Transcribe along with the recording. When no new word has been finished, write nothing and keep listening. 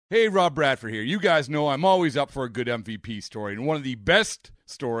Hey, Rob Bradford here. You guys know I'm always up for a good MVP story, and one of the best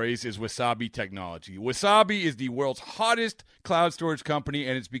stories is Wasabi Technology. Wasabi is the world's hottest cloud storage company,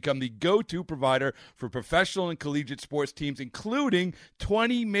 and it's become the go-to provider for professional and collegiate sports teams, including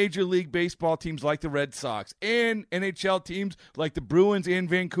 20 Major League Baseball teams like the Red Sox and NHL teams like the Bruins and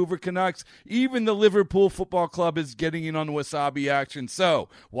Vancouver Canucks. Even the Liverpool Football Club is getting in on the Wasabi action. So,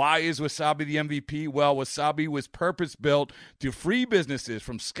 why is Wasabi the MVP? Well, Wasabi was purpose-built to free businesses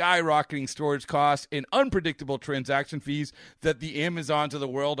from skyrocketing storage costs and unpredictable transaction fees that the Amazons of the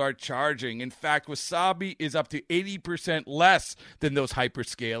world are charging. In fact, Wasabi is up to 80% less than those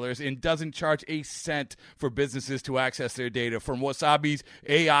hyperscalers and doesn't charge a cent for businesses to access their data. From Wasabi's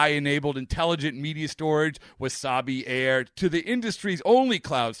AI-enabled intelligent media storage, Wasabi Air, to the industry's only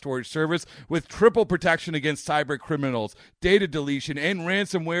cloud storage service with triple protection against cyber criminals, data deletion, and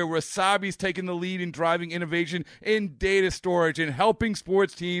ransomware, Wasabi's taken the lead in driving innovation in data storage and helping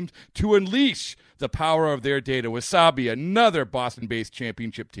sports teams to unleash the power of their data. Wasabi, another Boston-based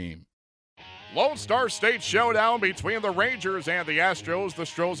championship team. Lone Star State showdown between the Rangers and the Astros. The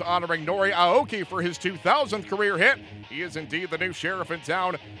Stros honoring Nori Aoki for his 2000th career hit. He is indeed the new sheriff in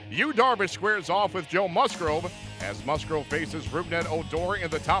town. Yu Darvish squares off with Joe Musgrove as Musgrove faces Rougned Odor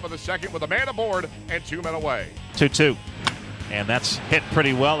in the top of the second with a man aboard and 2 men away. 2-2. And that's hit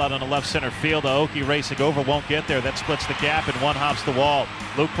pretty well out on the left center field. Aoki racing over, won't get there. That splits the gap and one hops the wall.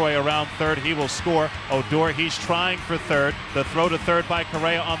 Lucroy around third, he will score. Odor, he's trying for third. The throw to third by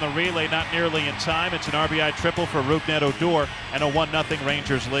Correa on the relay, not nearly in time. It's an RBI triple for Rougned Odor and a 1-0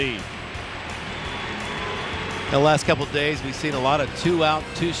 Rangers lead. The last couple of days, we've seen a lot of 2-out,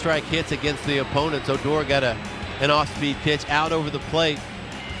 2-strike hits against the opponents. Odor got an off-speed pitch out over the plate,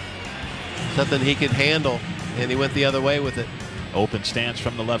 something he could handle, and he went the other way with it. Open stance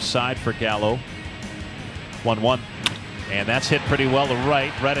from the left side for Gallo. 1-1. And that's hit pretty well to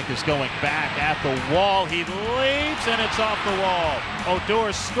right. Reddick is going back at the wall. He leaps, and it's off the wall.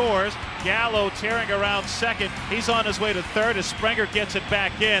 Odor scores. Gallo tearing around second. He's on his way to third as Springer gets it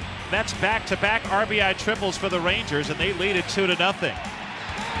back in. That's back-to-back RBI triples for the Rangers, and they lead it 2-0.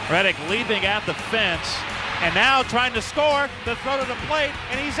 Reddick leaping at the fence, and now trying to score. The throw to the plate,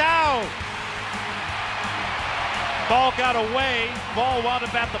 and he's out. Ball got away. Ball wound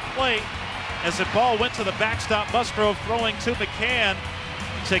up at the plate. As the ball went to the backstop, Musgrove throwing to McCann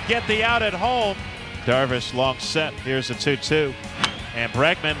to get the out at home. Darvish long set. Here's a 2-2. And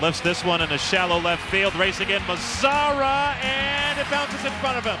Bregman lifts this one in a shallow left field. Racing in Mazara, and it bounces in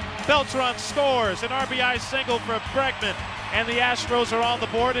front of him. Beltran scores. An RBI single for Bregman. And the Astros are on the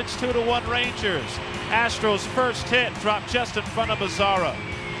board. It's 2-1 Rangers. Astros' first hit dropped just in front of Mazara.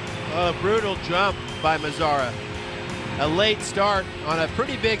 A brutal jump by Mazara. A late start on a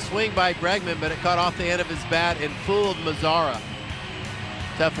pretty big swing by Bregman, but it caught off the end of his bat and fooled Mazara.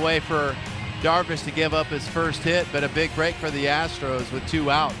 Tough way for Darvish to give up his first hit, but a big break for the Astros with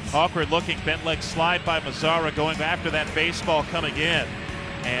 2 outs. Awkward looking bent leg slide by Mazara going after that baseball coming in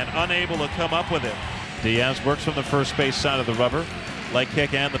and unable to come up with it. Diaz works from the first base side of the rubber. Leg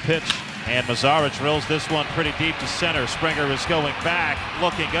kick and the pitch. And Mazara drills this one pretty deep to center. Springer is going back,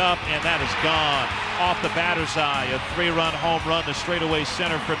 looking up, and that is gone. Off the batter's eye, a 3-run home run to straightaway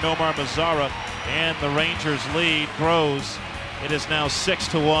center for Nomar Mazara. And the Rangers' lead grows. It is now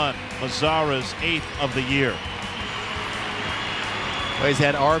 6-1. Mazara's 8th of the year. Well, he's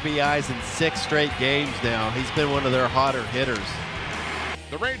had RBIs in 6 straight games now. He's been one of their hotter hitters.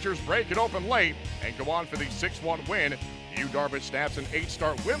 The Rangers break it open late and go on for the 6-1 win. Yu Darvish snaps an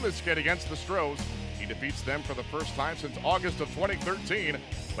 8-start winless skid against the Stros. He defeats them for the first time since August of 2013.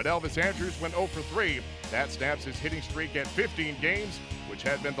 But Elvis Andrus went 0 for 3. That snaps his hitting streak at 15 games, which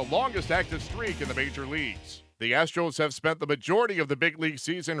had been the longest active streak in the major leagues. The Astros have spent the majority of the big league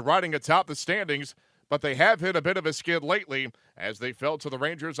season riding atop the standings, but they have hit a bit of a skid lately as they fell to the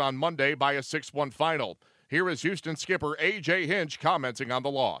Rangers on Monday by a 6-1 final. Here is Houston skipper A.J. Hinch commenting on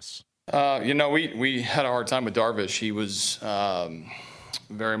the loss. We had a hard time with Darvish. He was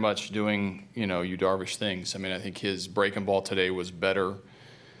very much doing, Yu Darvish things. I mean, I think his breaking ball today was better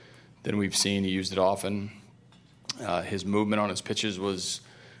than we've seen. He used it often. His movement on his pitches was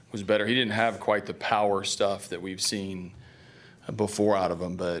better. He didn't have quite the power stuff that we've seen before out of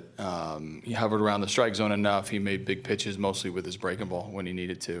him, but he hovered around the strike zone enough. He made big pitches mostly with his breaking ball when he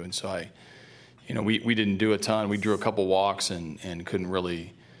needed to. And so we didn't do a ton. We drew a couple walks and couldn't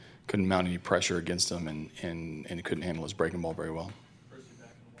mount any pressure against him and couldn't handle his breaking ball very well.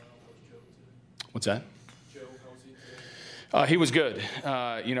 What's that? He was good.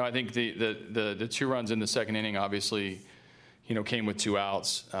 I think the 2 runs in the second inning, obviously, came with 2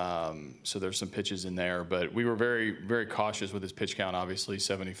 outs. So there's some pitches in there. But we were very, very cautious with his pitch count. Obviously,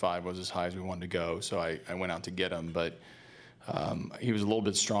 75 was as high as we wanted to go. So I went out to get him. But he was a little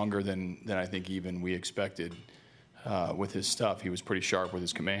bit stronger than I think even we expected with his stuff. He was pretty sharp with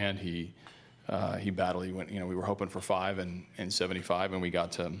his command. He battled. He went. We were hoping for 5 and 75, and we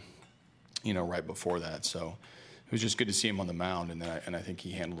got to, right before that. So it was just good to see him on the mound, and I think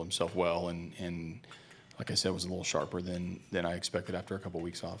he handled himself well. And like I said, was a little sharper than I expected after a couple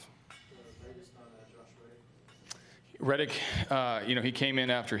weeks off. Reddick, he came in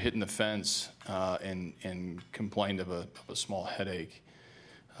after hitting the fence and complained of a small headache.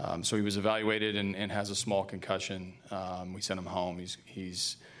 So he was evaluated and has a small concussion. We sent him home.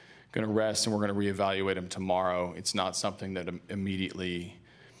 He's going to rest, and we're going to reevaluate him tomorrow. It's not something that immediately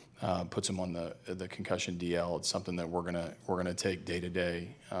puts him on the concussion DL. It's something that we're gonna take day to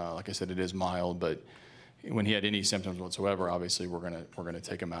day. Like I said, it is mild, but when he had any symptoms whatsoever, obviously we're gonna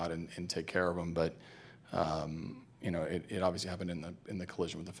take him out and take care of him. But it obviously happened in the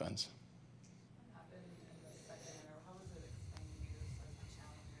collision with the fence.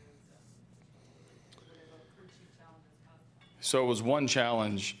 So it was one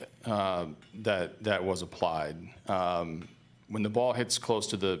challenge that was applied. When the ball hits close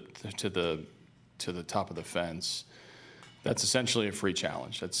to the top of the fence, that's essentially a free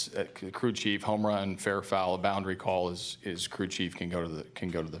challenge. That's crew chief, home run, fair foul, a boundary call is crew chief can go to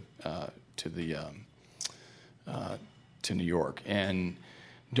New York. And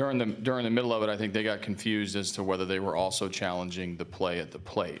during the middle of it, I think they got confused as to whether they were also challenging the play at the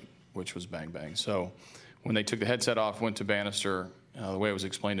plate, which was bang bang. So when they took the headset off, went to Bannister, the way it was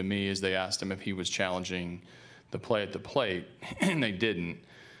explained to me is they asked him if he was challenging the play at the plate, and they didn't.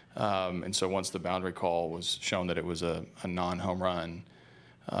 And so once the boundary call was shown that it was a non-home run,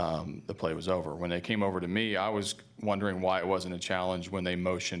 the play was over. When they came over to me, I was wondering why it wasn't a challenge when they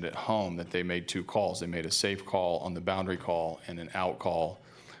motioned at home that they made 2 calls. They made a safe call on the boundary call and an out call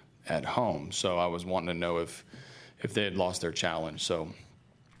at home. So I was wanting to know if they had lost their challenge. So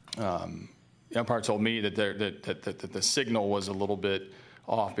the umpire told me that the signal was a little bit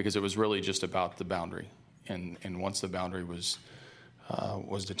off because it was really just about the boundary. And once the boundary was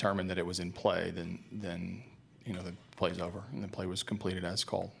determined that it was in play, then the play's over and the play was completed as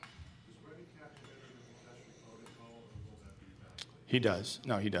called. He does.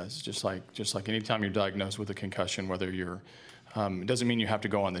 No, he does. Just like any time you're diagnosed with a concussion, whether you're, it doesn't mean you have to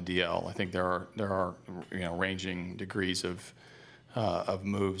go on the DL. I think there are ranging degrees of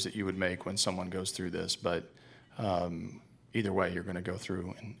moves that you would make when someone goes through this, but either way, you're going to go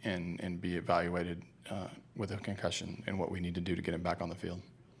through and be evaluated with a concussion and what we need to do to get him back on the field.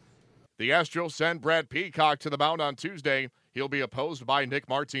 The Astros send Brad Peacock to the mound on Tuesday. He'll be opposed by Nick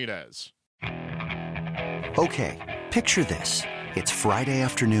Martinez. Okay, picture this. It's Friday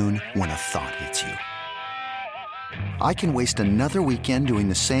afternoon when a thought hits you. I can waste another weekend doing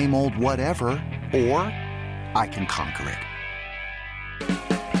the same old whatever, or I can conquer it.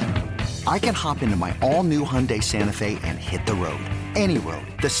 I can hop into my all-new Hyundai Santa Fe and hit the road. Any road.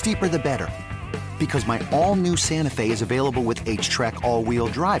 The steeper, the better. Because my all-new Santa Fe is available with H-Track all-wheel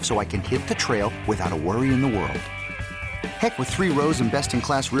drive, so I can hit the trail without a worry in the world. Heck, with 3 rows and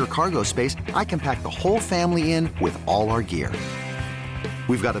best-in-class rear cargo space, I can pack the whole family in with all our gear.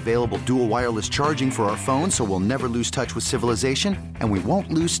 We've got available dual wireless charging for our phones, so we'll never lose touch with civilization, and we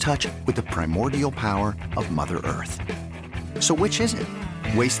won't lose touch with the primordial power of Mother Earth. So which is it?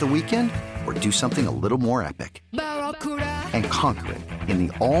 Waste the weekend or do something a little more epic? And conquer it in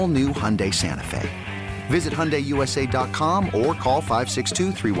the all-new Hyundai Santa Fe. Visit HyundaiUSA.com or call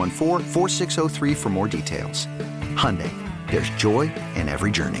 562-314-4603 for more details. Hyundai, there's joy in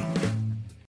every journey.